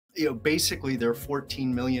Basically, there are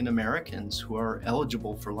 14 million Americans who are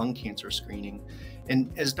eligible for lung cancer screening.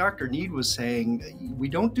 And as Dr. Need was saying, we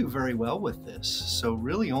don't do very well with this. So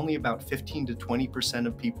really only about 15 to 20%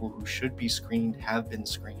 of people who should be screened have been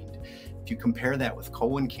screened. If you compare that with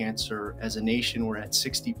colon cancer, as a nation, we're at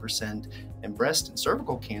 60%, and breast and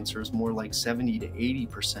cervical cancer is more like 70 to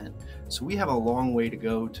 80%. So we have a long way to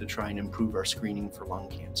go to try and improve our screening for lung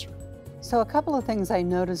cancer. So a couple of things I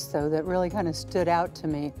noticed, though, that really kind of stood out to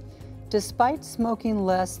me. Despite smoking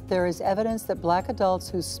less, there is evidence that Black adults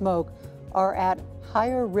who smoke are at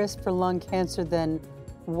higher risk for lung cancer than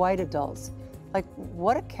white adults. Like,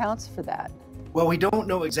 what accounts for that? Well, we don't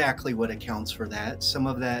know exactly what accounts for that. Some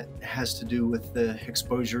of that has to do with the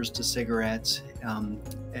exposures to cigarettes.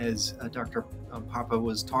 As Dr. Papa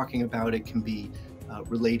was talking about, it can be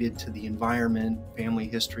related to the environment, family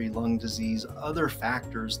history, lung disease, other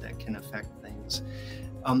factors that can affect things.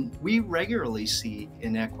 We regularly see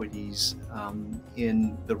inequities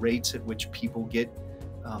in the rates at which people get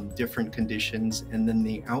different conditions and then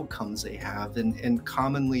the outcomes they have. And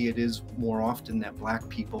commonly it is more often that Black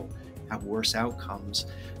people have worse outcomes.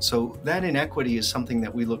 So that inequity is something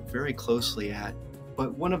that we look very closely at.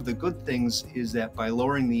 But one of the good things is that by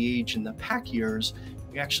lowering the age in the PAC years,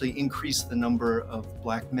 we actually increase the number of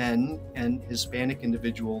Black men and Hispanic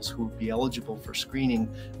individuals who would be eligible for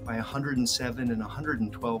screening by 107 and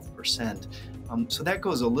 112%. So that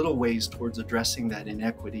goes a little ways towards addressing that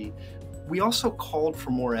inequity. We also called for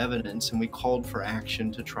more evidence and we called for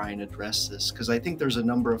action to try and address this, because I think there's a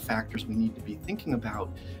number of factors we need to be thinking about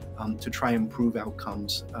to try and improve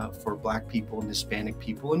outcomes for Black people and Hispanic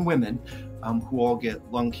people and women who all get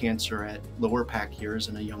lung cancer at lower PAC years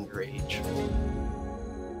and a younger age.